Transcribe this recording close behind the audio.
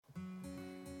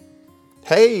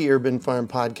Hey, Urban Farm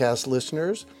Podcast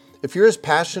listeners. If you're as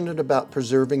passionate about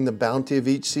preserving the bounty of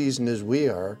each season as we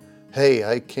are, hey,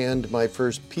 I canned my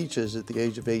first peaches at the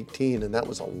age of 18, and that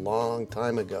was a long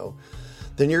time ago,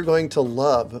 then you're going to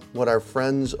love what our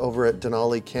friends over at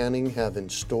Denali Canning have in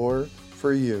store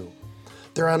for you.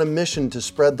 They're on a mission to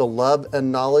spread the love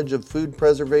and knowledge of food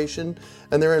preservation,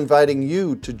 and they're inviting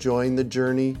you to join the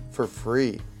journey for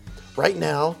free. Right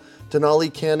now,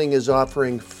 Denali Canning is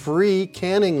offering free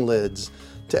canning lids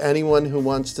to anyone who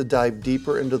wants to dive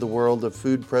deeper into the world of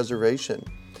food preservation.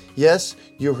 Yes,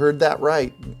 you heard that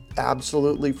right,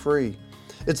 absolutely free.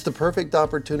 It's the perfect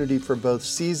opportunity for both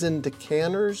seasoned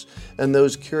canners and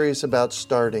those curious about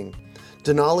starting.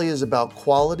 Denali is about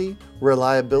quality,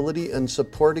 reliability, and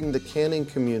supporting the canning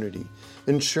community,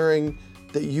 ensuring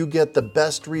that you get the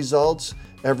best results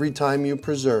every time you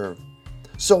preserve.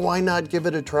 So why not give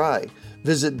it a try?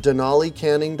 Visit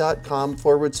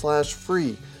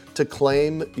denalicanning.com/free to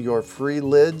claim your free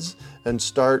lids and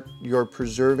start your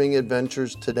preserving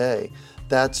adventures today.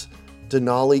 That's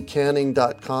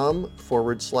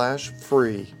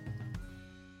denalicanning.com/free.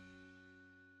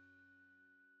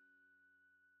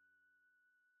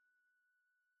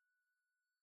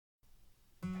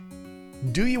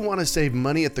 Do you want to save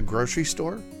money at the grocery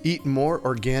store, eat more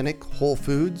organic, whole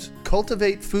foods,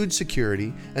 cultivate food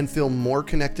security, and feel more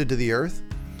connected to the earth?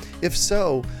 If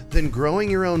so, then growing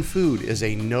your own food is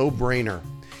a no-brainer.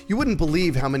 You wouldn't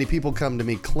believe how many people come to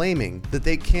me claiming that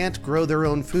they can't grow their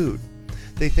own food.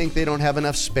 They think they don't have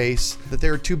enough space, that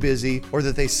they're too busy, or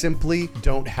that they simply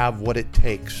don't have what it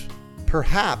takes.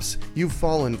 Perhaps you've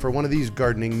fallen for one of these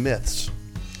gardening myths.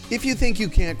 If you think you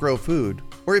can't grow food,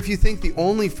 or if you think the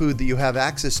only food that you have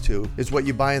access to is what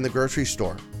you buy in the grocery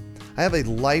store, I have a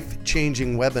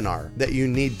life-changing webinar that you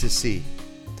need to see.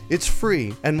 It's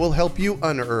free and will help you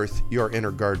unearth your inner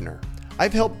gardener.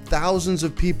 I've helped thousands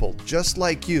of people just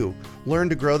like you learn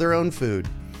to grow their own food,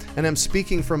 and I'm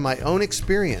speaking from my own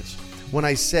experience when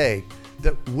I say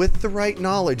that with the right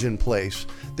knowledge in place,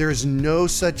 there is no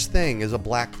such thing as a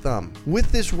black thumb.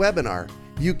 With this webinar,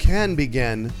 you can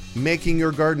begin making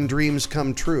your garden dreams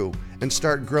come true and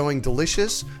start growing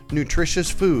delicious,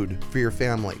 nutritious food for your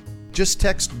family. Just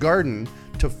text GARDEN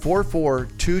to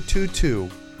 44222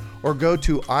 or go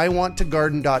to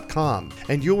iwanttogarden.com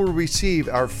and you will receive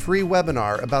our free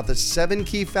webinar about the 7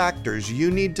 key factors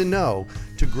you need to know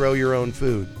to grow your own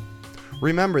food.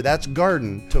 Remember, that's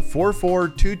GARDEN to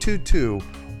 44222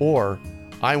 or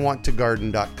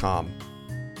iwanttogarden.com.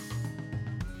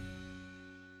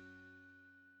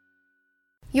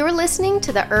 You're listening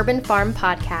to the Urban Farm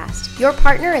Podcast, your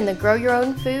partner in the Grow Your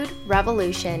Own Food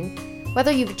revolution.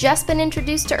 Whether you've just been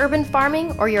introduced to urban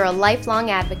farming or you're a lifelong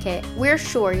advocate, we're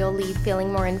sure you'll leave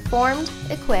feeling more informed,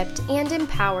 equipped, and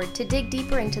empowered to dig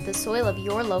deeper into the soil of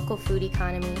your local food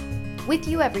economy. With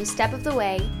you every step of the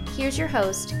way, here's your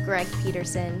host, Greg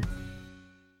Peterson.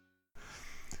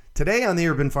 Today on the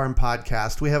Urban Farm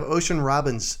Podcast, we have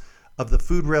Robbins of the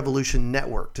Food Revolution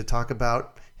Network to talk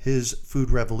about his Food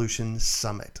Revolution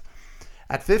Summit.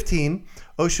 At 15,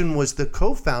 Ocean was the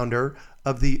co-founder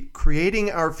of the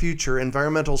Creating Our Future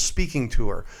Environmental Speaking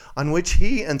Tour, on which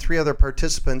he and 3 other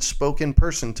participants spoke in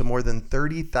person to more than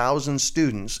 30,000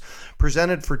 students,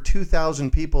 presented for 2,000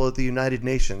 people at the United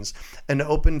Nations, and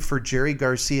opened for Jerry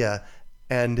Garcia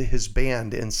and his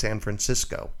band in San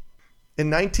Francisco.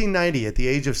 In 1990, at the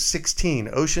age of 16,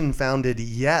 Ocean founded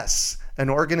Yes, an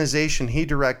organization he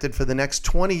directed for the next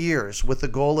 20 years with the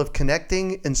goal of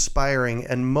connecting, inspiring,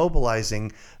 and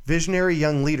mobilizing visionary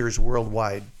young leaders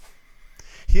worldwide.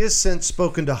 He has since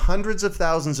spoken to hundreds of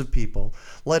thousands of people,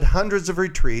 led hundreds of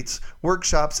retreats,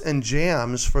 workshops, and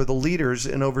jams for the leaders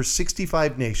in over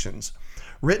 65 nations,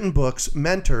 written books,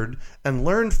 mentored and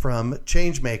learned from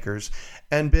changemakers,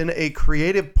 and been a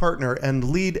creative partner and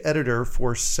lead editor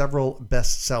for several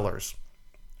bestsellers.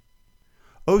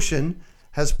 Ocean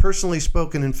has personally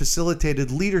spoken and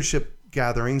facilitated leadership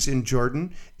gatherings in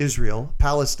Jordan, Israel,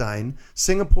 Palestine,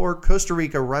 Singapore, Costa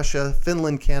Rica, Russia,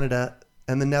 Finland, Canada,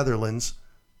 and the Netherlands.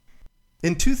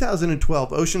 In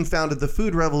 2012, Ocean founded the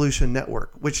Food Revolution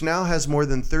Network, which now has more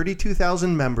than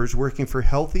 32,000 members working for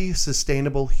healthy,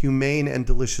 sustainable, humane, and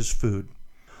delicious food.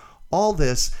 All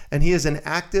this, and he is an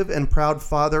active and proud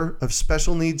father of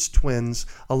special needs twins,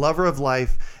 a lover of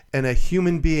life, and a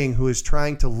human being who is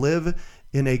trying to live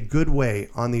in a good way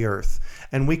on the earth.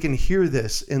 And we can hear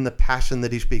this in the passion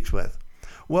that he speaks with.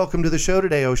 Welcome to the show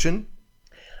today, Ocean.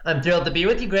 I'm thrilled to be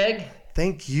with you, Greg.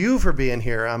 Thank you for being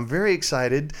here. I'm very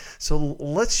excited. So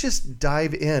let's just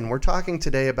dive in. We're talking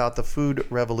today about the Food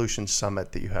Revolution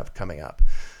Summit that you have coming up.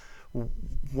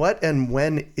 What and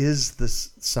when is this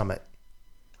summit?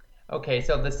 Okay,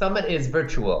 so the summit is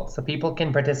virtual, so people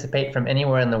can participate from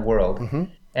anywhere in the world.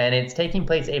 And it's taking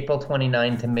place April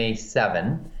 29 to May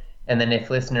 7. And then if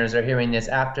listeners are hearing this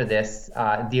after this,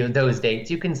 those dates,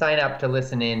 you can sign up to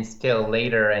listen in still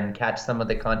later and catch some of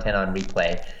the content on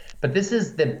replay. But this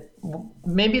is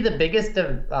maybe the biggest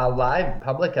live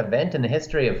public event in the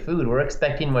history of food. We're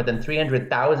expecting more than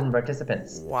 300,000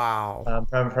 participants. Wow.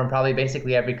 From probably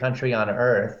basically every country on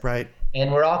Earth. Right.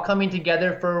 And we're all coming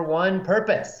together for one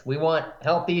purpose. We want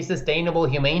healthy, sustainable,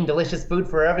 humane, delicious food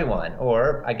for everyone.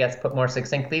 Or, I guess put more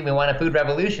succinctly, we want a food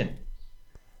revolution.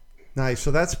 Nice.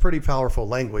 So that's pretty powerful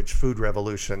language, food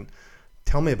revolution.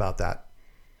 Tell me about that.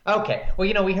 Okay.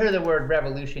 Well, we hear the word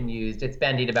revolution used. It's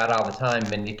bandied about all the time,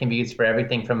 and it can be used for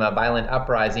everything from a violent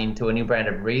uprising to a new brand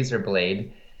of razor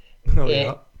blade. Oh,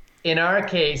 yeah. In our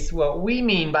case, what we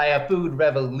mean by a food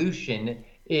revolution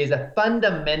is a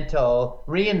fundamental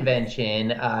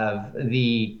reinvention of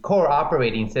the core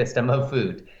operating system of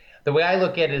food. The way I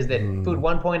look at it is that food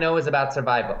 1.0 is about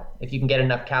survival. If you can get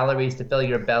enough calories to fill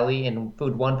your belly in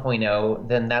food 1.0,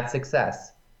 then that's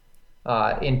success.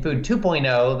 In food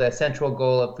 2.0, the central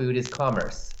goal of food is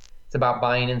commerce. It's about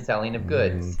buying and selling of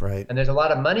goods. Right. And there's a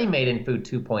lot of money made in food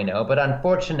 2.0, but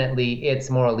unfortunately, it's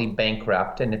morally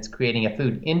bankrupt, and it's creating a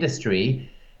food industry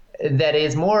that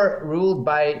is more ruled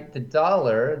by the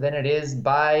dollar than it is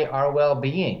by our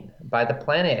well-being, by the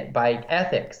planet, by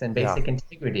ethics and basic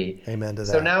integrity. Amen to that.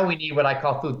 So now we need what I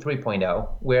call food 3.0,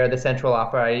 where the central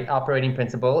operating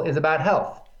principle is about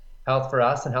health for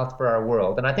us and health for our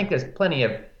world. And I think there's plenty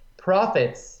of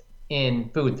profits in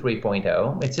food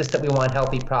 3.0. It's just that we want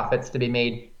healthy profits to be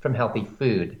made from healthy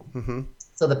food.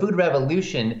 So the food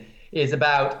revolution is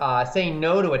about saying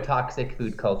no to a toxic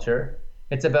food culture.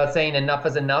 It's about saying enough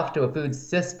is enough to a food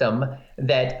system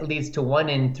that leads to 1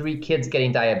 in 3 kids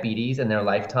getting diabetes in their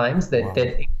lifetimes,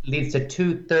 that leads to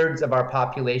 2/3 of our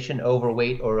population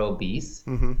overweight or obese.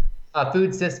 A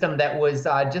food system that was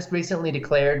just recently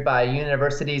declared by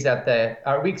researchers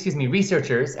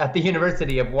at the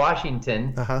University of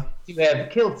Washington to have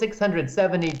killed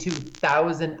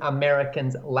 672,000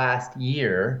 Americans last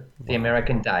year, the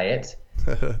American diet.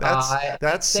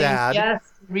 That's sad. Yes,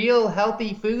 real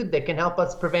healthy food that can help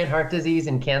us prevent heart disease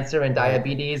and cancer and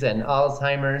diabetes and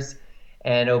Alzheimer's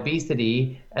and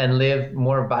obesity and live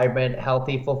more vibrant,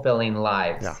 healthy, fulfilling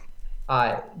lives.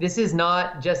 This is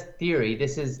not just theory.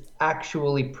 This is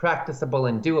actually practicable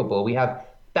and doable. We have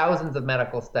thousands of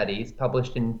medical studies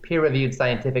published in peer-reviewed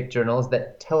scientific journals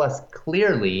that tell us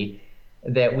clearly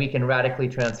that we can radically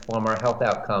transform our health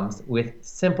outcomes with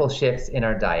simple shifts in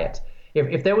our diet.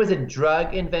 If there was a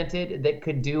drug invented that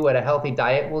could do what a healthy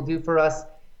diet will do for us,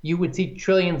 you would see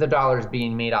trillions of dollars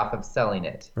being made off of selling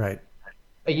it. Right.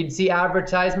 You'd see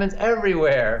advertisements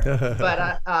everywhere.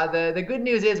 But the good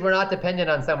news is we're not dependent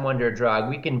on some wonder drug.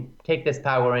 We can take this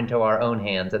power into our own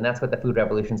hands, and that's what the food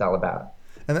revolution is all about.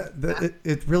 And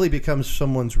it really becomes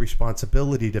someone's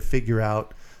responsibility to figure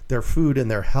out their food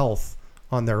and their health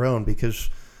on their own, because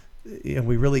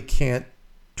we really can't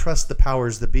trust the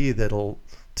powers that be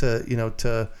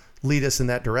to lead us in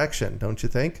that direction, don't you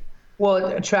think?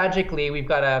 Well, tragically, we've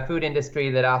got a food industry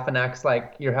that often acts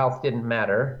like your health didn't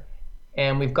matter.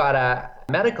 And we've got a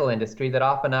medical industry that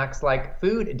often acts like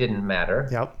food didn't matter.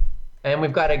 Yep. And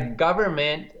we've got a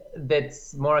government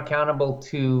that's more accountable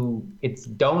to its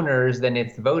donors than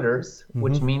its voters,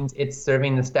 which means it's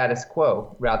serving the status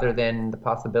quo rather than the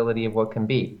possibility of what can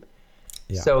be.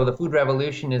 Yeah. So the food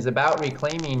revolution is about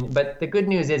reclaiming, but the good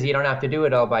news is you don't have to do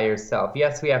it all by yourself.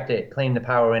 Yes, we have to claim the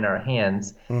power in our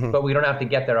hands, but we don't have to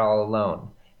get there all alone.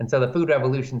 And so the Food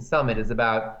Revolution Summit is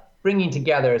about bringing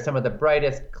together some of the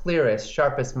brightest, clearest,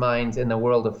 sharpest minds in the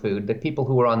world of food, the people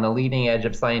who are on the leading edge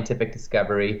of scientific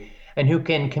discovery, and who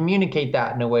can communicate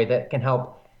that in a way that can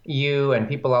help you and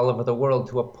people all over the world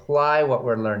to apply what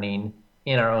we're learning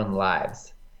in our own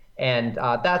lives. And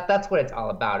that's what it's all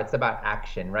about. It's about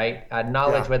action, right?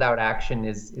 Knowledge without action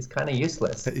is kind of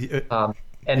useless.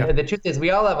 The truth is, we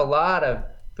all have a lot of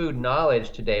food knowledge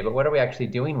today, but what are we actually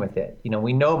doing with it?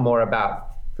 We know more about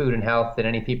food and health than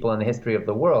any people in the history of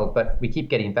the world, but we keep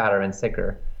getting fatter and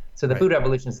sicker. So the Food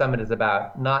Revolution Summit is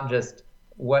about not just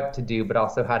what to do, but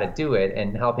also how to do it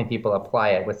and helping people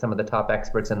apply it with some of the top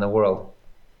experts in the world.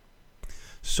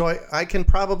 So I can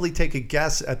probably take a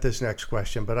guess at this next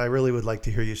question, but I really would like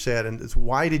to hear you say it. And it's,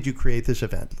 why did you create this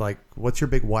event? Like, what's your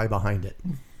big why behind it?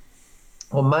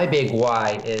 Well, my big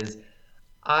why is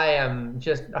I am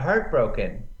just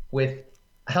heartbroken with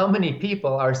how many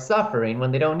people are suffering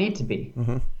when they don't need to be.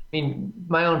 I mean,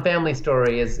 my own family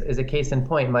story is a case in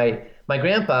point. My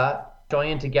grandpa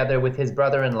joined together with his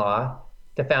brother-in-law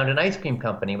to found an ice cream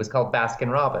company. It was called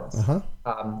Baskin Robbins.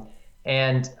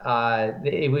 And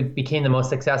became the most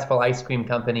successful ice cream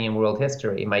company in world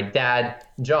history. My dad,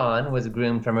 John, was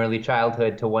groomed from early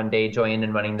childhood to one day join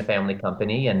in running the family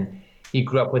company. And he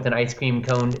grew up with an ice cream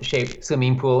cone-shaped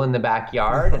swimming pool in the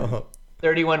backyard and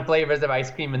 31 flavors of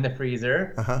ice cream in the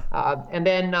freezer. And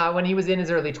then when he was in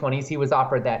his early 20s, he was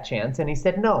offered that chance. And he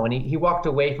said no. And he walked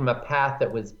away from a path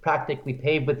that was practically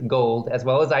paved with gold, as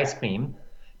well as ice cream,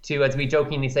 to, as we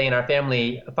jokingly say in our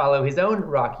family, follow his own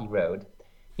rocky road.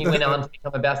 He went on to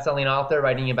become a best-selling author,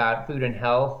 writing about food and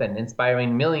health and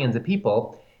inspiring millions of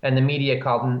people. And the media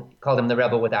called him the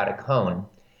rebel without a cone.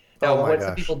 Now, what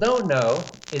some people don't know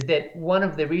is that one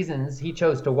of the reasons he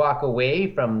chose to walk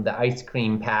away from the ice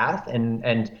cream path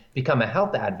and become a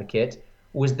health advocate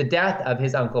was the death of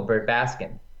his uncle, Bert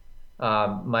Baskin,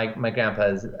 my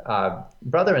grandpa's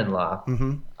brother-in-law.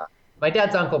 My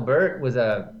dad's uncle, Bert, was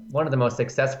one of the most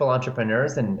successful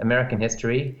entrepreneurs in American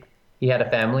history. He had a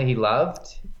family he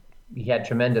loved. He had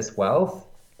tremendous wealth,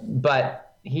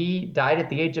 but he died at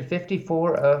the age of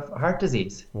 54 of heart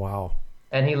disease. Wow.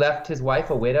 And he left his wife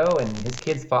a widow and his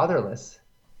kids fatherless.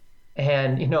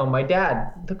 And, my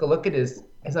dad took a look at his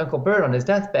Uncle Bert on his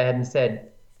deathbed and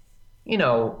said, he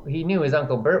knew his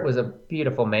Uncle Bert was a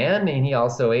beautiful man, and he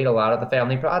also ate a lot of the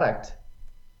family product.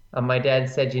 My dad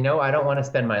said, I don't want to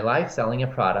spend my life selling a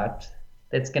product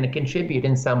that's going to contribute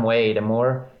in some way to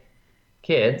more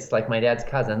kids, like my dad's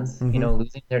cousins,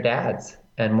 losing their dads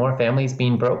and more families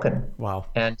being broken. Wow.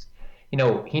 And,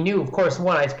 he knew, of course,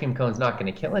 one ice cream cone is not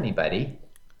going to kill anybody,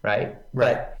 right?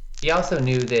 But he also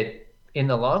knew that in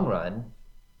the long run,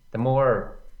 the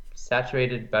more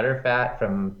saturated butter fat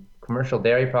from commercial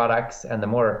dairy products and the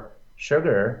more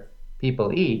sugar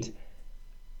people eat,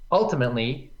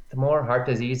 ultimately, the more heart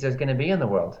disease there's going to be in the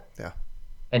world. Yeah.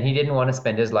 And he didn't want to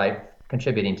spend his life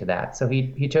contributing to that. So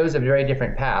he chose a very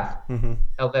different path.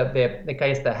 Now,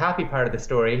 the happy part of the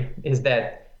story is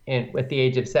that at the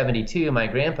age of 72, my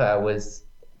grandpa was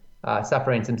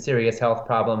suffering some serious health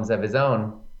problems of his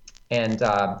own, and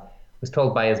was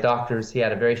told by his doctors he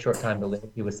had a very short time to live.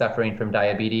 He was suffering from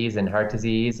diabetes and heart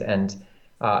disease, and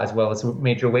as well as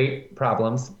major weight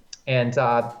problems. And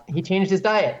he changed his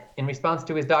diet. In response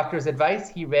to his doctor's advice,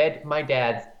 he read my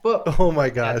dad's book. Oh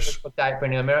my gosh. Book, Diet for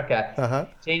New America.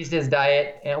 Changed his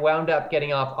diet and wound up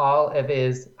getting off all of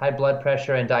his high blood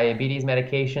pressure and diabetes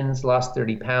medications, lost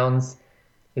 30 pounds.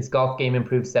 His golf game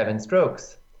improved 7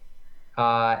 strokes.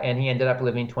 And he ended up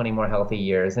living 20 more healthy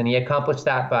years. And he accomplished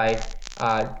that by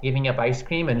giving up ice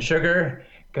cream and sugar,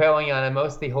 going on a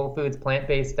mostly whole foods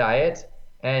plant-based diet.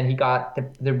 And he got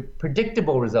the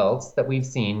predictable results that we've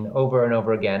seen over and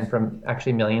over again from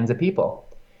actually millions of people.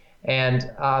 And,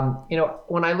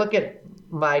 when I look at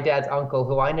my dad's uncle,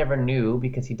 who I never knew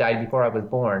because he died before I was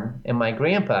born, and my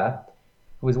grandpa,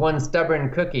 who was one stubborn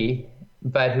cookie,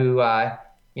 but who,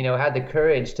 had the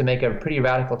courage to make a pretty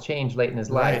radical change late in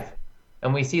his life.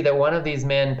 And we see that one of these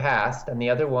men passed and the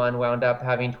other one wound up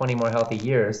having 20 more healthy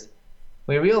years.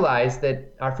 We realize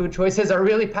that our food choices are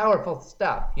really powerful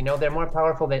stuff. They're more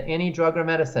powerful than any drug or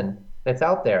medicine that's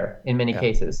out there in many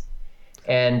cases.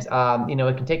 And,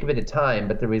 it can take a bit of time,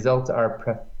 but the results are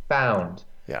profound.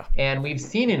 Yeah. And we've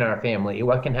seen in our family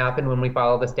what can happen when we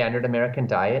follow the standard American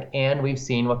diet, and we've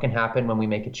seen what can happen when we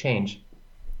make a change.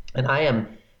 And I am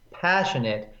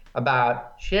passionate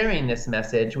about sharing this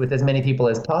message with as many people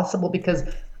as possible because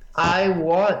I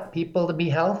want people to be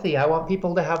healthy. I want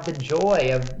people to have the joy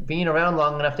of being around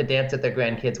long enough to dance at their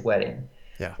grandkid's wedding.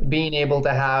 Yeah. Being able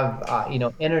to have,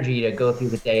 energy to go through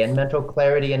the day and mental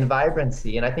clarity and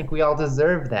vibrancy. And I think we all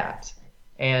deserve that.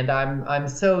 And I'm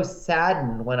so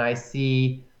saddened when I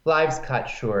see lives cut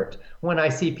short, when I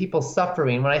see people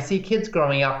suffering, when I see kids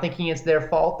growing up thinking it's their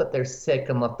fault that they're sick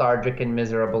and lethargic and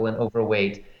miserable and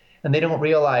overweight. And they don't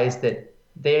realize that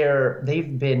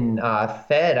they've been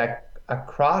fed a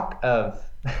crock of,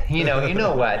 you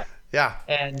know what. Yeah.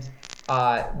 And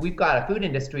we've got a food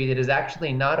industry that is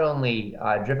actually not only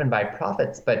driven by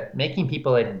profits, but making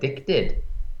people addicted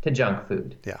to junk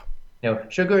food. Yeah.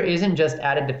 Sugar isn't just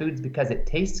added to foods because it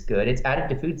tastes good. It's added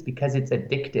to foods because it's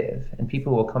addictive, and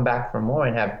people will come back for more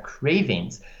and have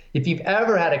cravings. If you've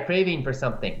ever had a craving for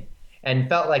something and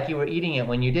felt like you were eating it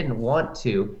when you didn't want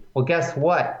to, well, guess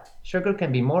what? Sugar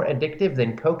can be more addictive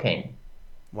than cocaine.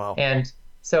 Wow. And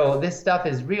so this stuff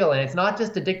is real, and it's not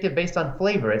just addictive based on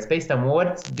flavor. It's based on what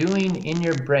it's doing in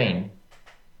your brain.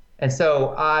 And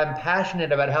so I'm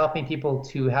passionate about helping people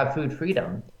to have food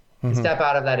freedom, to step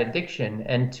out of that addiction,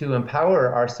 and to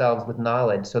empower ourselves with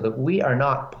knowledge so that we are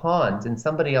not pawns in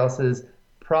somebody else's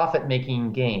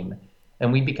profit-making game,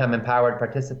 and we become empowered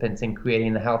participants in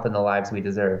creating the health and the lives we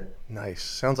deserve. Nice.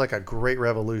 Sounds like a great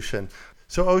revolution.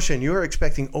 So, Ocean, you are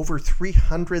expecting over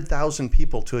 300,000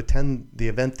 people to attend the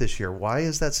event this year. Why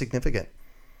is that significant?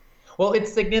 Well,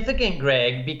 it's significant,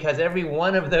 Greg, because every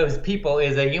one of those people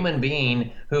is a human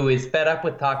being who is fed up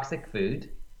with toxic food,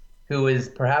 who is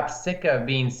perhaps sick of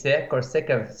being sick or sick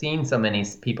of seeing so many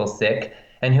people sick,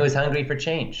 and who is hungry for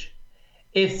change.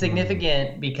 It's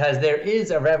significant because there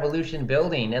is a revolution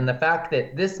building, and the fact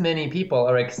that this many people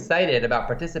are excited about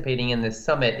participating in this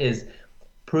summit is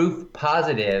proof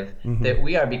positive that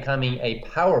we are becoming a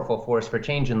powerful force for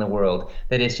change in the world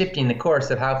that is shifting the course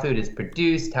of how food is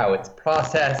produced, how it's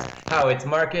processed, how it's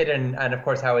marketed, and of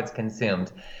course, how it's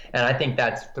consumed. And I think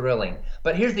that's thrilling.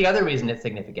 But here's the other reason it's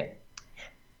significant.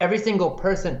 Every single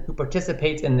person who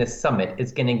participates in this summit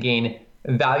is going to gain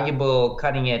valuable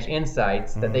cutting-edge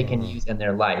insights that they can use in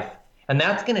their life. And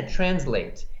that's going to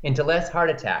translate into less heart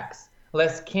attacks,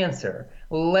 less cancer,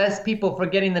 less people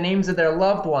forgetting the names of their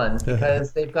loved ones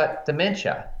because they've got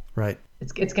dementia. Right.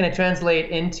 It's going to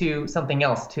translate into something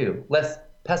else too. Less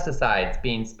pesticides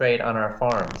being sprayed on our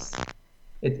farms.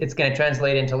 It's going to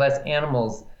translate into less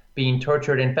animals being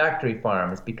tortured in factory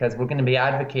farms because we're going to be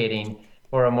advocating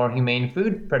for a more humane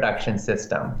food production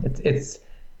system. It's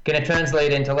going to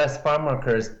translate into less farm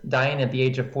workers dying at the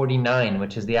age of 49,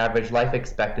 which is the average life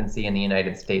expectancy in the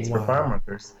United States for farm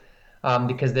workers.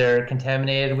 Because they're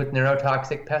contaminated with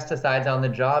neurotoxic pesticides on the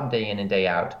job day in and day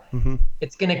out.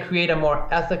 It's going to create a more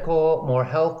ethical, more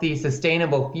healthy,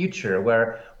 sustainable future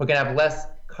where we're going to have less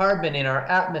carbon in our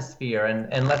atmosphere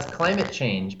and less climate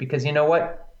change. Because you know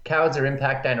what? Cows are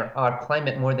impacting our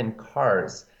climate more than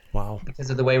cars. Wow.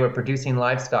 Because of the way we're producing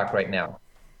livestock right now.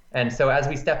 And so as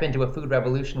we step into a food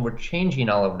revolution, we're changing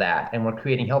all of that. And we're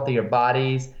creating healthier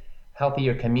bodies,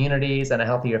 healthier communities, and a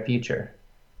healthier future.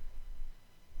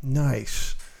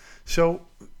 Nice. So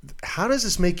how does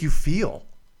this make you feel?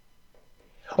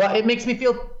 Well, it makes me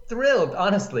feel thrilled,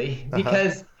 honestly,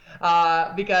 because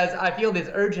I feel this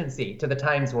urgency to the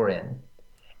times we're in.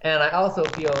 And I also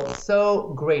feel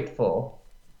so grateful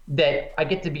that I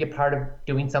get to be a part of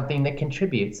doing something that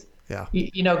contributes. Yeah.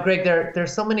 You know, Greg,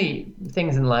 there's so many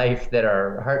things in life that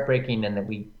are heartbreaking and that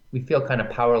we feel kind of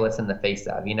powerless in the face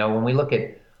of. You know, when we look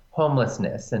at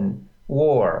homelessness and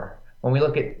war, when we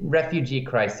look at refugee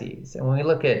crises, and when we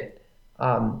look at,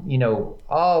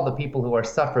 all the people who are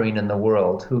suffering in the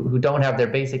world, who don't have their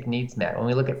basic needs met, when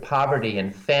we look at poverty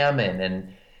and famine,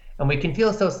 and we can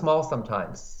feel so small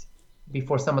sometimes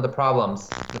before some of the problems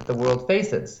that the world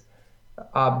faces.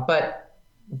 But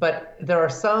there are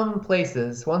some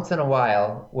places once in a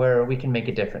while where we can make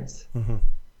a difference.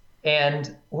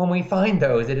 And when we find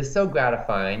those, it is so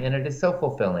gratifying and it is so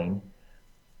fulfilling.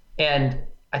 And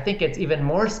I think it's even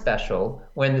more special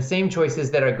when the same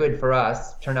choices that are good for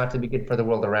us turn out to be good for the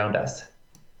world around us.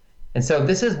 And so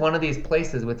this is one of these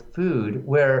places with food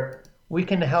where we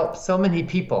can help so many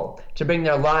people to bring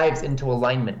their lives into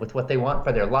alignment with what they want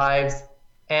for their lives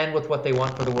and with what they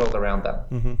want for the world around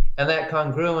them. And that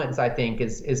congruence, I think,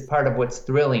 is part of what's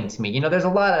thrilling to me. You know, there's a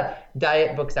lot of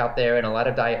diet books out there and a lot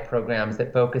of diet programs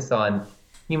that focus on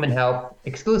human health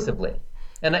exclusively.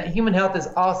 And human health is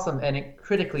awesome and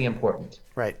critically important.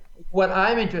 Right. What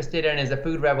I'm interested in is a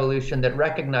food revolution that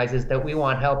recognizes that we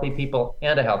want healthy people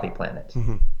and a healthy planet.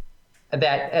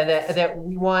 That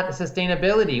we want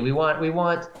sustainability. We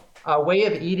want a way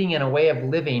of eating and a way of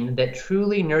living that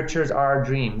truly nurtures our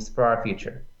dreams for our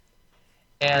future.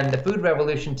 And the food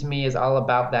revolution to me is all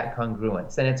about that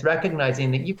congruence. And it's recognizing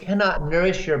that you cannot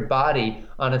nourish your body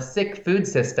on a sick food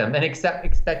system and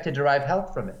expect to derive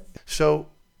health from it. So,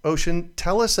 Ocean,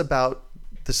 tell us about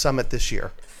the summit this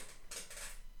year.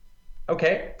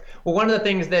 Okay. Well, one of the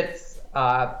things that's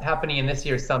happening in this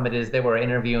year's summit is that we're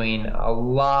interviewing a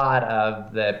lot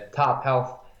of the top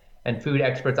health and food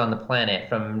experts on the planet,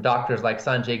 from doctors like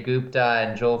Sanjay Gupta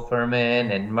and Joel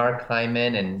Fuhrman and Mark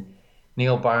Hyman and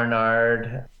Neil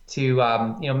Barnard to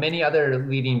many other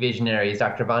leading visionaries,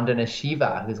 Dr. Vandana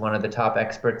Shiva, who's one of the top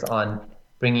experts on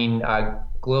bringing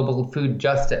global food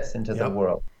justice into the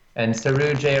world. And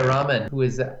Saru Jayaraman, who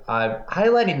is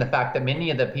highlighting the fact that many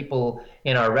of the people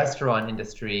in our restaurant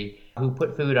industry who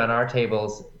put food on our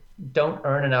tables don't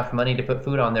earn enough money to put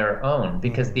food on their own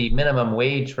because the minimum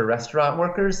wage for restaurant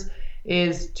workers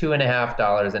is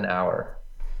 $2.50 an hour.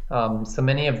 So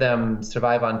many of them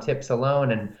survive on tips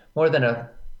alone, and more than a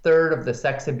third of the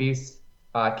sex abuse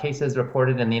cases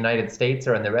reported in the United States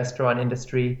are in the restaurant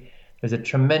industry. There's a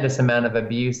tremendous amount of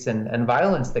abuse and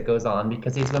violence that goes on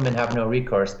because these women have no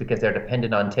recourse because they're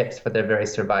dependent on tips for their very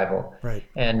survival. Right.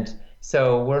 And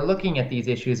so we're looking at these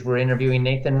issues. We're interviewing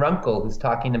Nathan Runkle, who's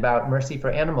talking about mercy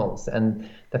for animals and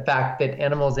the fact that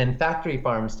animals in factory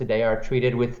farms today are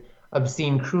treated with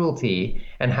obscene cruelty,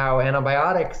 and how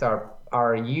antibiotics are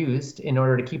are used in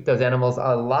order to keep those animals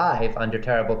alive under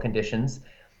terrible conditions.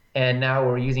 And now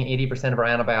we're using 80% of our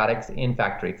antibiotics in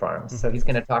factory farms. So he's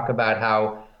going to talk about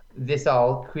how this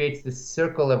all creates this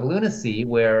circle of lunacy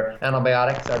where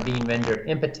antibiotics are being rendered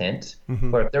impotent,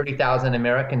 where 30,000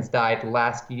 Americans died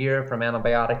last year from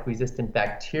antibiotic-resistant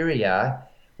bacteria,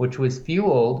 which was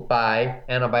fueled by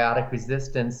antibiotic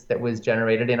resistance that was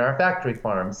generated in our factory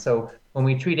farms. So when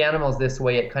we treat animals this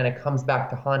way, it kind of comes back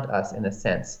to haunt us in a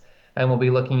sense. And we'll be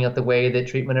looking at the way that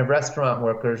treatment of restaurant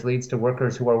workers leads to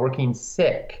workers who are working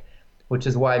sick, which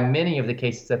is why many of the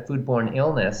cases of foodborne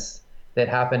illness that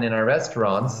happen in our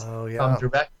restaurants come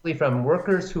directly from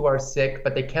workers who are sick,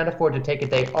 but they can't afford to take a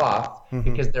day off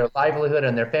because their livelihood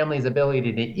and their family's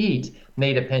ability to eat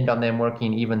may depend on them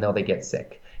working even though they get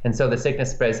sick. And so the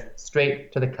sickness spreads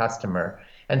straight to the customer.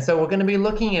 And so we're going to be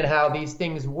looking at how these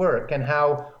things work and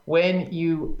how when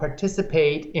you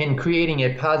participate in creating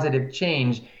a positive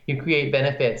change, you create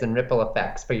benefits and ripple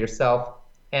effects for yourself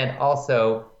and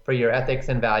also for your ethics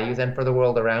and values and for the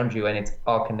world around you. And it's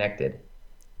all connected.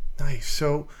 Nice.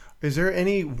 So is there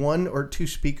any one or two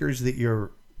speakers that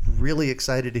you're really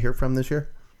excited to hear from this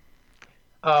year?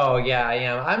 Oh, yeah, I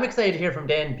am. I'm excited to hear from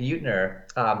Dan Buettner,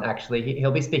 actually.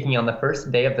 He'll be speaking on the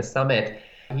first day of the summit.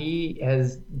 He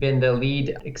has been the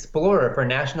lead explorer for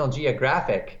National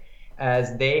Geographic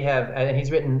as they have, and he's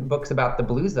written books about the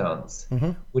blue zones,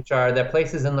 which are the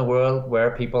places in the world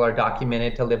where people are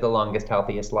documented to live the longest,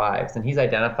 healthiest lives. And he's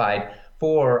identified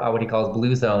 4 what he calls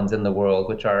blue zones in the world,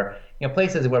 which are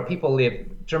places where people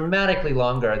live dramatically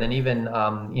longer than even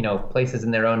places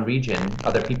in their own region,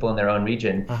 other people in their own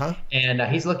region. And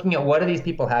he's looking at what do these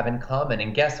people have in common.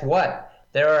 And guess what?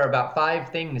 There are about 5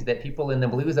 things that people in the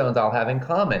blue zones all have in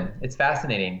common. It's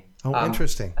fascinating. Oh,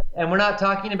 interesting. And we're not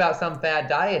talking about some fad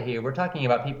diet here. We're talking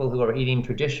about people who are eating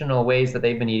traditional ways that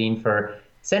they've been eating for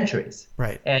centuries.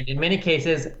 Right. And in many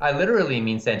cases, I literally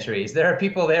mean centuries. There are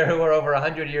people there who are over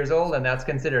 100 years old, and that's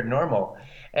considered normal.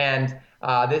 And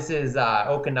this is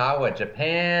Okinawa,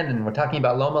 Japan, and we're talking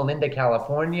about Loma Linda,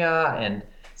 California, and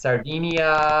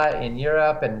Sardinia in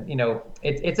Europe. And,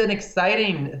 it's an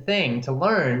exciting thing to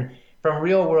learn from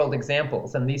real world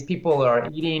examples. And these people are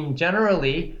eating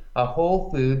generally a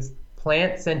whole foods,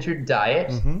 plant-centered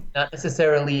diet, not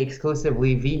necessarily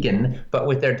exclusively vegan, but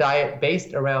with their diet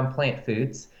based around plant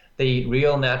foods. They eat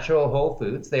real, natural, whole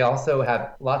foods. They also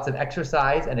have lots of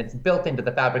exercise, and it's built into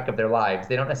the fabric of their lives.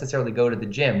 They don't necessarily go to the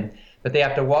gym, but they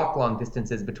have to walk long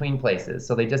distances between places.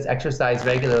 So they just exercise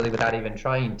regularly without even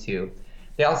trying to.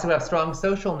 They also have strong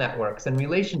social networks and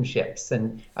relationships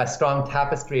and a strong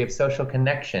tapestry of social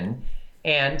connection.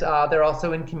 And they're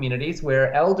also in communities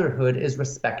where elderhood is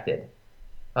respected,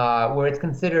 where it's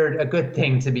considered a good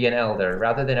thing to be an elder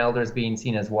rather than elders being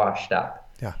seen as washed up.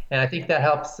 Yeah. And I think that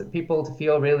helps people to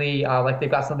feel really like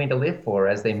they've got something to live for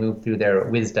as they move through their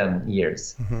wisdom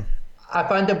years. I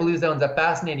find the blue zones a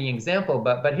fascinating example,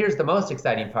 but here's the most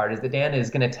exciting part is that Dan is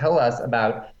going to tell us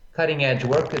about cutting edge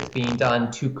work that's being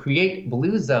done to create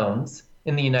blue zones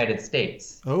in the United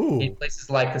States. In places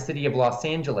like the city of Los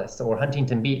Angeles or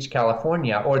Huntington Beach,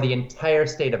 California, or the entire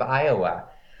state of Iowa,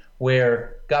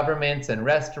 where governments and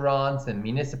restaurants and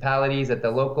municipalities at the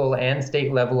local and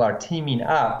state level are teaming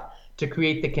up to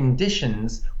create the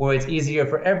conditions where it's easier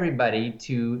for everybody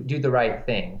to do the right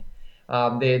thing.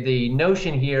 The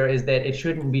notion here is that it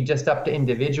shouldn't be just up to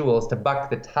individuals to buck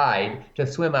the tide, to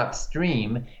swim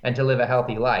upstream, and to live a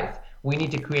healthy life. We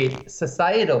need to create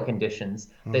societal conditions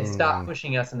that stop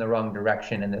pushing us in the wrong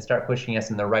direction and that start pushing us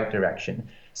in the right direction.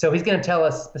 So he's going to tell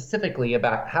us specifically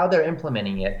about how they're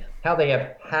implementing it, how they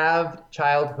have halved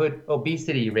childhood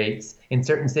obesity rates in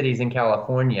certain cities in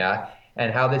California,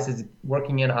 and how this is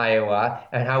working in Iowa,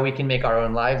 and how we can make our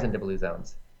own lives into blue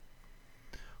zones.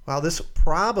 Wow, this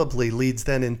probably leads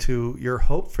then into your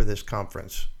hope for this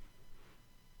conference.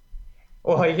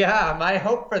 Well, yeah, my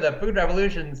hope for the Food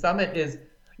Revolution Summit is,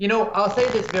 I'll say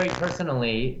this very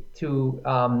personally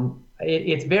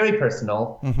it's very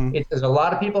personal. There's a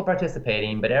lot of people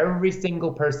participating, but every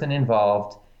single person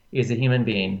involved is a human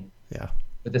being. Yeah.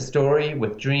 With a story,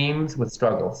 with dreams, with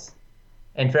struggles.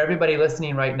 And for everybody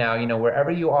listening right now,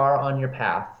 wherever you are on your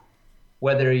path,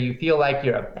 whether you feel like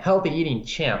you're a healthy eating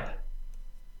champ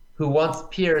who wants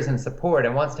peers and support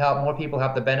and wants to help more people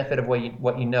have the benefit of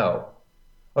what you know,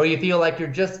 or you feel like you're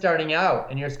just starting out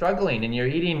and you're struggling and you're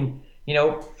eating,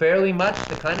 fairly much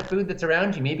the kind of food that's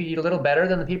around you. Maybe you eat a little better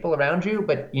than the people around you,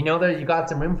 but you know that you got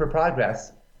some room for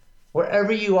progress.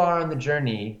 Wherever you are on the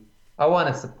journey, I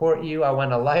want to support you. I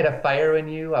want to light a fire in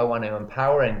you. I want to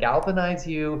empower and galvanize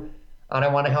you. And I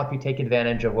want to help you take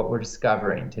advantage of what we're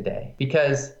discovering today.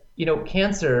 Because,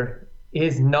 cancer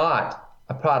is not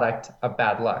a product of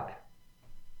bad luck.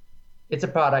 it's a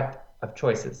product of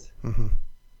choices.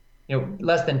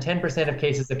 Less than 10% of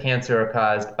cases of cancer are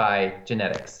caused by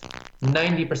genetics.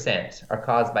 90% are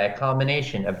caused by a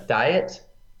combination of diet,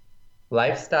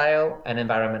 lifestyle, and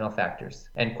environmental factors.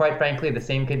 And quite frankly, the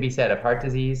same could be said of heart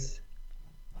disease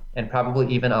and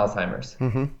probably even Alzheimer's.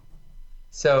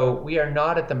 So we are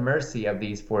not at the mercy of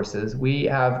these forces. We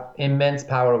have immense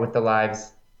power with the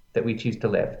lives that we choose to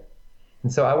live.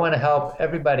 And so I want to help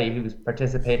everybody who's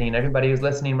participating and everybody who's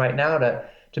listening right now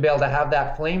to be able to have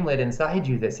that flame lit inside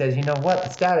you that says, you know what, the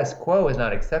status quo is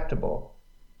not acceptable.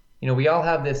 We all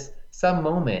have some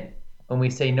moment when we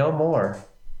say no more,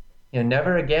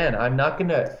 never again. I'm not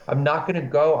gonna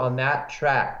go on that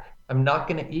track. I'm not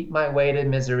gonna eat my way to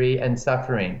misery and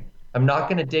suffering. I'm not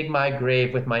gonna dig my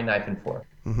grave with my knife and fork.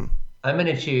 I'm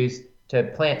gonna choose to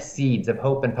plant seeds of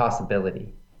hope and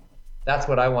possibility. That's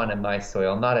what I want in my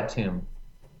soil, not a tomb.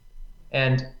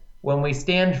 And when we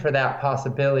stand for that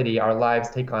possibility, our lives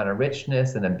take on a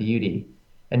richness and a beauty.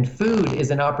 And food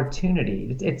is an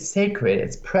opportunity. It's sacred,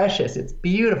 it's precious, it's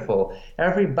beautiful.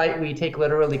 Every bite we take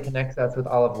literally connects us with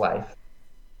all of life.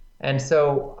 And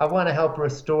so I want to help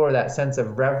restore that sense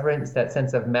of reverence, that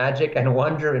sense of magic and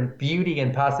wonder and beauty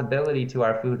and possibility to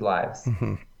our food lives,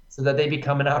 so that they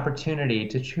become an opportunity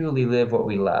to truly live what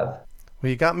we love. Well,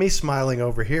 you got me smiling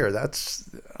over here.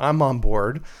 I'm on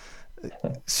board.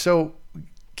 So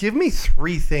give me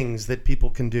 3 things that people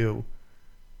can do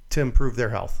to improve their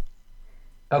health.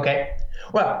 Okay.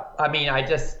 Well, I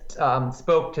just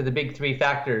spoke to the big 3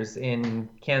 factors in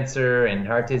cancer and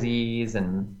heart disease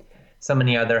and so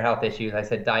many other health issues. I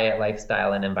said diet,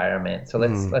 lifestyle, and environment. So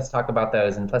let's talk about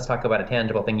those, and let's talk about a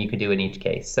tangible thing you could do in each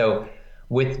case. So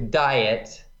with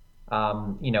diet,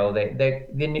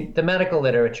 the medical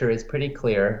literature is pretty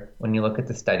clear when you look at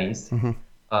the studies.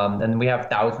 And we have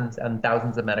thousands and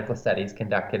thousands of medical studies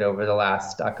conducted over the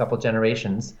last couple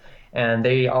generations. And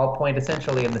they all point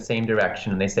essentially in the same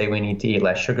direction. They say we need to eat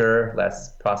less sugar,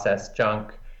 less processed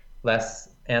junk, less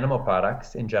animal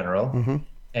products in general,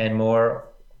 and more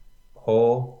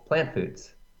whole plant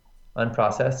foods,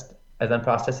 unprocessed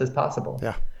as possible.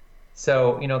 Yeah.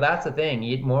 So, that's the thing.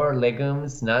 Eat more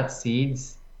legumes, nuts,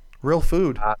 seeds. Real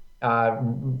food.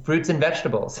 Fruits and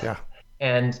vegetables. Yeah.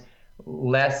 And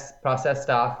less processed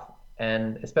stuff,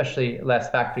 and especially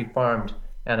less factory farmed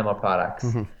animal products.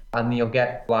 And you'll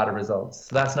get a lot of results.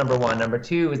 So that's number 1. Number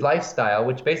 2 is lifestyle,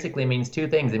 which basically means 2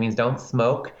 things. It means don't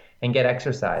smoke and get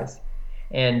exercise.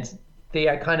 And the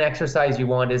kind of exercise you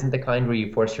want isn't the kind where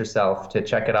you force yourself to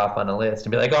check it off on a list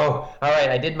and be like, oh, all right,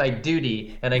 I did my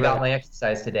duty and I got my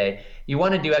exercise today. You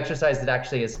want to do exercise that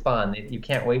actually is fun, that you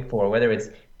can't wait for, whether it's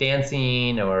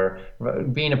dancing or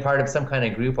being a part of some kind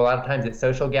of group. A lot of times it's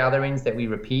social gatherings that we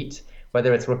repeat,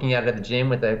 whether it's working out at the gym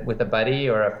with a buddy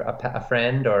or a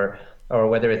friend, or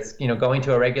whether it's going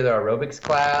to a regular aerobics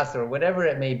class or whatever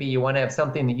it may be. You want to have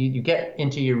something that you get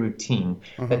into your routine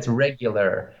that's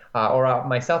regular.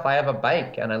 Myself, I have a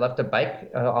bike, and I love to bike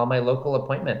all my local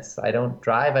appointments. I don't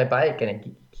drive, I bike, and it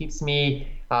keeps me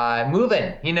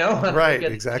moving, Right,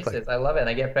 exactly. Basis. I love it, and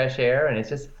I get fresh air, and it's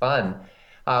just fun.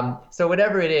 So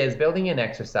whatever it is, building in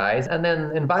exercise, and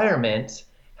then environment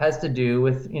has to do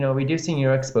with reducing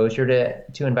your exposure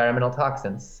to environmental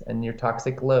toxins and your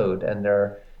toxic load. And there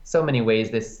are so many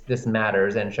ways this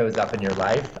matters and shows up in your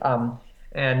life.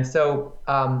 And so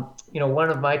one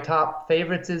of my top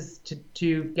favorites is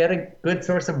to get a good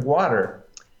source of water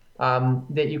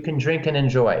that you can drink and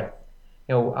enjoy.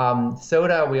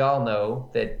 Soda, we all know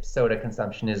that soda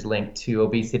consumption is linked to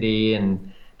obesity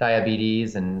and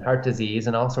diabetes and heart disease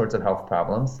and all sorts of health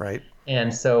problems. Right.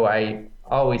 And so I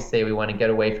always say we want to get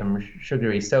away from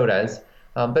sugary sodas.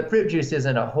 But fruit juice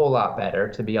isn't a whole lot better,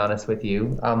 to be honest with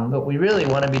you. What we really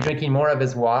want to be drinking more of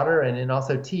is water, and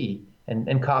also tea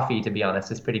and coffee, to be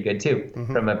honest, is pretty good too,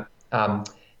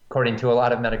 according to a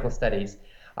lot of medical studies.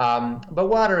 But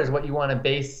water is what you want to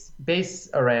base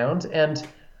around, and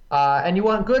you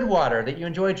want good water that you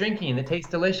enjoy drinking, that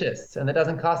tastes delicious, and that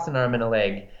doesn't cost an arm and a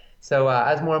leg. So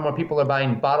as more and more people are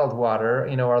buying bottled water,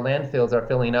 our landfills are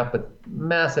filling up with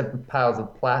massive piles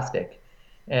of plastic.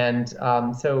 And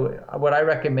so what I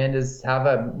recommend is have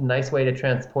a nice way to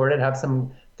transport it. Have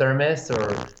some thermos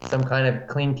or some kind of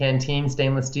clean canteen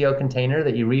stainless steel container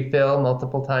that you refill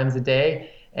multiple times a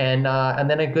day, and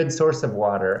then a good source of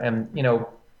water. And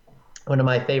one of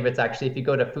my favorites, actually, if you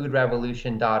go to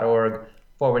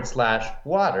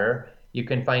foodrevolution.org/water, you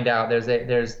can find out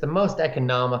there's the most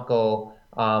economical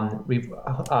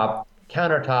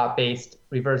countertop-based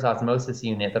reverse osmosis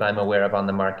unit that I'm aware of on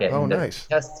the market. Oh, and nice.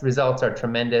 The test results are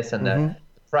tremendous, and the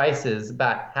price is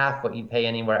about half what you'd pay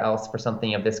anywhere else for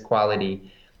something of this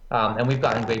quality. And we've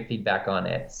gotten great feedback on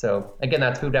it. So again,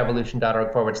 that's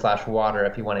foodrevolution.org/water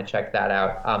if you want to check that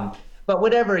out. But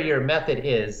whatever your method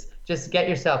is, just get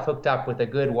yourself hooked up with a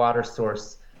good water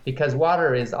source, because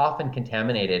water is often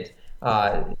contaminated.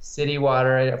 City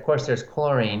water, of course, there's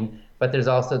chlorine, but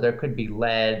there could be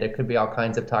lead, there could be all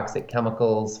kinds of toxic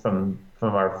chemicals from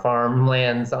our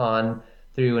farmlands on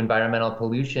through environmental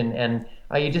pollution. And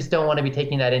you just don't want to be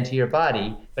taking that into your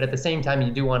body. But at the same time,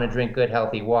 you do want to drink good,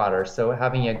 healthy water. So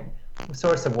having a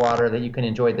source of water that you can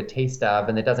enjoy the taste of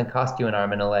and that doesn't cost you an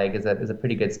arm and a leg is a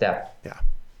pretty good step. Yeah.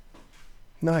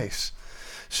 Nice.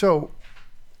 So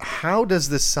how does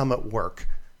this summit work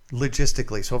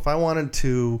logistically? So if I wanted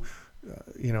to,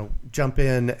 jump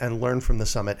in and learn from the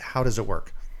summit, how does it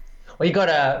work? Well, you go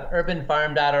to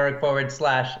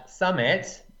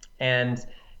urbanfarm.org/summit. And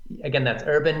again, that's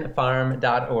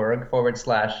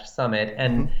urbanfarm.org/summit.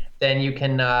 And then you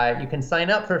can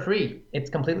sign up for free. It's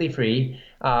completely free.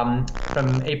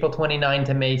 From April 29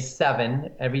 to May 7,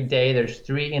 every day there's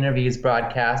 3 interviews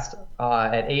broadcast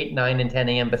at 8, 9, and 10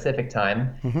 a.m. Pacific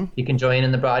time. You can join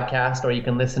in the broadcast, or you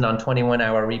can listen on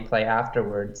 21-hour replay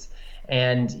afterwards.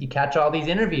 And you catch all these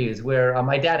interviews where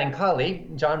my dad and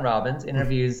colleague, John Robbins,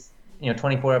 interviews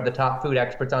 24 of the top food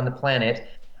experts on the planet.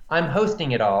 I'm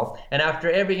hosting it all. And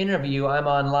after every interview, I'm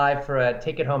on live for a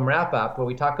take-it-home wrap-up where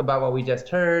we talk about what we just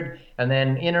heard and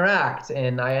then interact.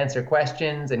 And I answer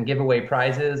questions and give away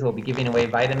prizes. We'll be giving away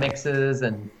Vitamixes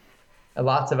and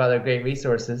lots of other great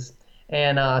resources.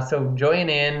 And so join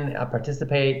in,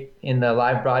 participate in the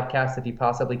live broadcast if you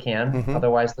possibly can.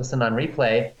 Otherwise, listen on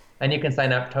replay. And you can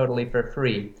sign up totally for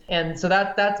free. And so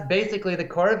that's basically the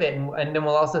core of it. And then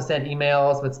we'll also send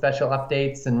emails with special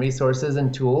updates and resources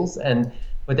and tools. And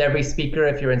with every speaker,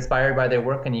 if you're inspired by their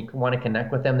work and you want to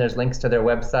connect with them, there's links to their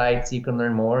website so you can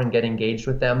learn more and get engaged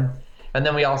with them. And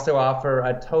then we also offer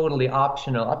a totally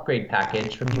optional upgrade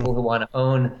package for people who want to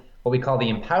own what we call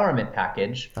the empowerment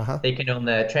package. They can own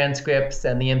the transcripts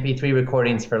and the MP3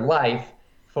 recordings for life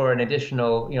for an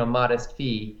additional, modest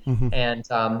fee. And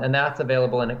that's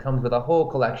available, and it comes with a whole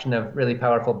collection of really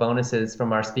powerful bonuses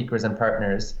from our speakers and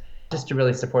partners, just to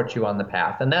really support you on the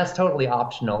path. And that's totally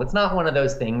optional. It's not one of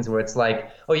those things where it's like,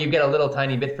 oh, you get a little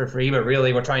tiny bit for free, but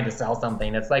really we're trying to sell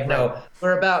something. It's like, no,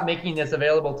 we're about making this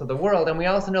available to the world. And we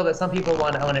also know that some people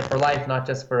want to own it for life, not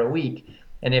just for a week.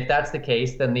 And if that's the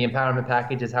case, then the empowerment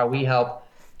package is how we help.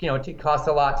 It costs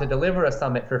a lot to deliver a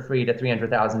summit for free to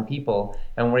 300,000 people.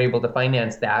 And we're able to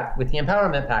finance that with the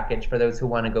empowerment package for those who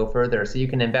want to go further. So you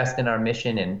can invest in our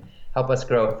mission and help us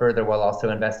grow it further while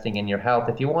also investing in your health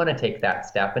if you want to take that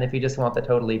step. And if you just want the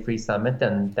totally free summit,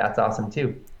 then that's awesome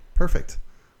too. Perfect.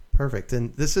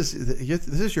 And this is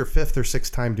your 5th or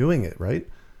 6th time doing it, right?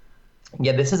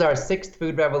 Yeah, this is our 6th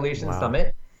Food Revolution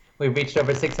Summit. We've reached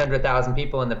over 600,000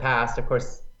 people in the past. Of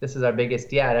course, this is our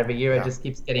biggest yet. Every year it just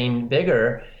keeps getting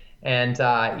bigger. And,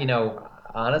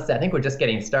 honestly, I think we're just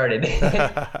getting started.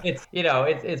 It's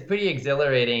pretty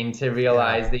exhilarating to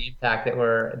realize the impact that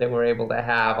we're able to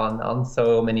have on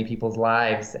so many people's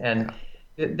lives. And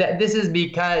this is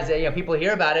because people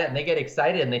hear about it and they get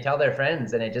excited and they tell their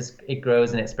friends, and it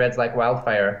grows and it spreads like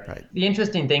wildfire. Right. The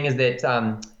interesting thing is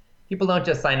that people don't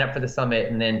just sign up for the summit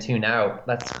and then tune out.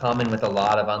 That's common with a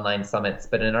lot of online summits.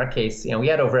 But in our case, we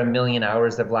had over 1 million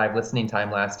hours of live listening time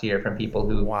last year from people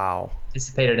who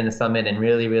participated in the summit and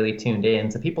really, really tuned in.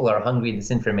 So people are hungry for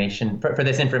this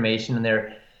information, and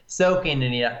they're soaking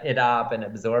it up and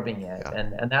absorbing it. Yeah.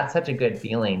 And that's such a good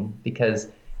feeling because,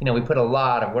 we put a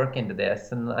lot of work into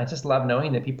this. And I just love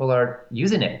knowing that people are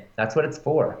using it. That's what it's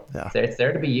for. Yeah. It's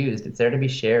there to be used. It's there to be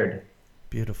shared.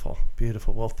 Beautiful.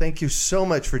 Well, thank you so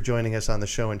much for joining us on the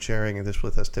show and sharing this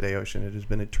with us today, Ocean. It has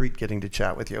been a treat getting to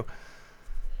chat with you.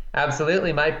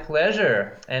 Absolutely. My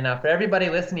pleasure. And for everybody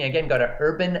listening, again, go to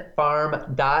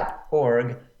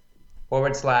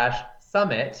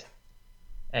urbanfarm.org/summit,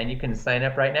 and you can sign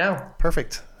up right now.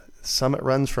 Perfect. The summit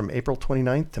runs from April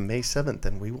 29th to May 7th,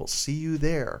 and we will see you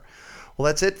there. Well,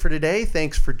 that's it for today.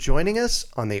 Thanks for joining us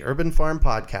on the Urban Farm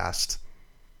Podcast.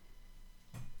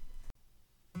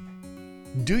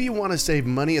 Do you want to save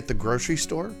money at the grocery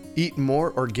store, eat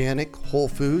more organic, whole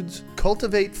foods,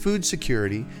 cultivate food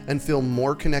security, and feel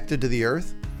more connected to the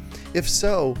earth? If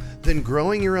so, then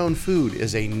growing your own food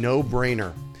is a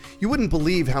no-brainer. You wouldn't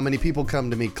believe how many people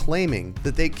come to me claiming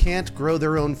that they can't grow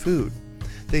their own food.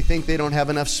 They think they don't have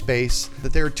enough space,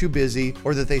 that they're too busy,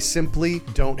 or that they simply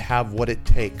don't have what it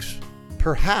takes.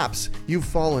 Perhaps you've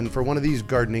fallen for one of these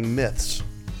gardening myths.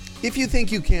 If you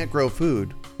think you can't grow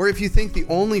food, or if you think the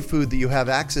only food that you have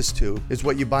access to is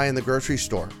what you buy in the grocery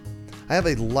store, I have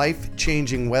a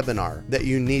life-changing webinar that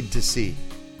you need to see.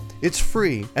 It's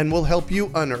free and will help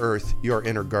you unearth your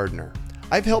inner gardener.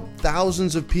 I've helped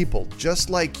thousands of people just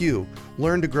like you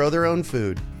learn to grow their own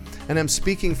food, and I'm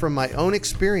speaking from my own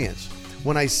experience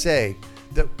when I say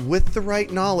that with the right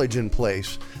knowledge in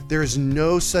place, there is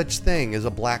no such thing as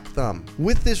a black thumb.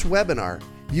 With this webinar,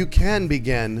 you can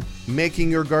begin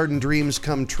making your garden dreams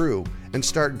come true and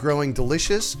start growing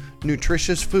delicious,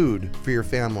 nutritious food for your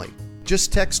family.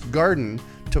 Just text GARDEN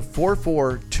to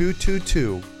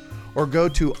 44222 or go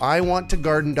to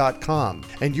iwanttogarden.com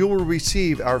and you will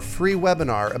receive our free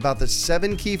webinar about the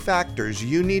 7 key factors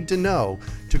you need to know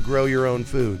to grow your own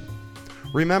food.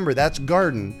 Remember, that's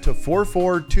GARDEN to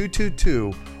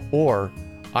 44222 or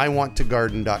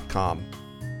iwanttogarden.com.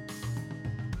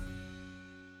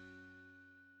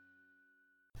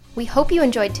 We hope you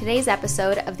enjoyed today's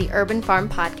episode of the Urban Farm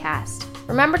Podcast.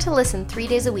 Remember to listen 3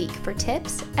 days a week for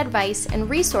tips, advice, and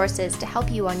resources to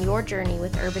help you on your journey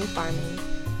with urban farming.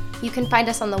 You can find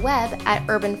us on the web at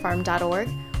urbanfarm.org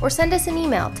or send us an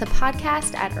email to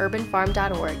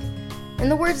podcast@urbanfarm.org. In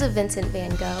the words of Vincent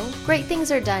van Gogh, great things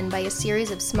are done by a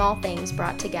series of small things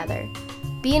brought together.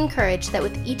 Be encouraged that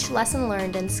with each lesson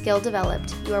learned and skill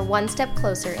developed, you are one step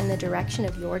closer in the direction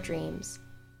of your dreams.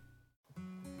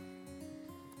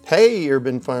 Hey,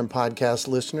 Urban Farm Podcast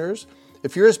listeners.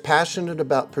 If you're as passionate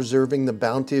about preserving the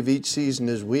bounty of each season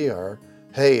as we are,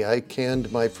 hey, I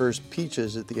canned my first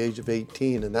peaches at the age of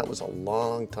 18, and that was a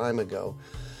long time ago,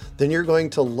 then you're going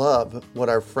to love what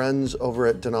our friends over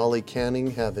at Denali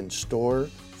Canning have in store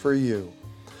for you.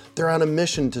 They're on a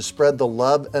mission to spread the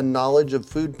love and knowledge of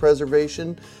food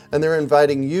preservation, and they're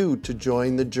inviting you to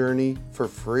join the journey for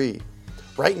free.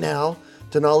 Right now,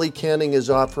 Denali Canning is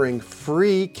offering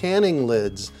free canning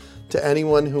lids to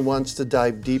anyone who wants to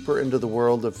dive deeper into the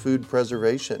world of food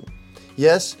preservation.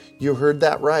 Yes, you heard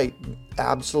that right,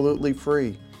 absolutely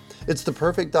free. It's the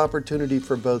perfect opportunity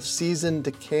for both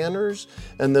seasoned canners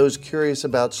and those curious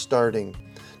about starting.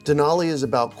 Denali is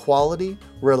about quality,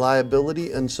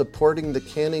 reliability, and supporting the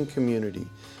canning community,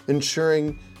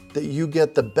 ensuring that you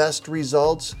get the best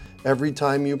results every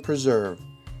time you preserve.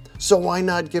 So why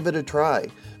not give it a try?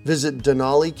 Visit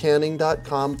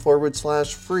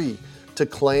denalicanning.com/free to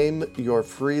claim your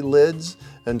free lids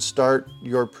and start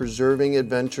your preserving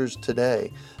adventures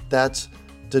today. That's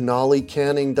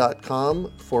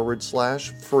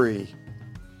denalicanning.com/free.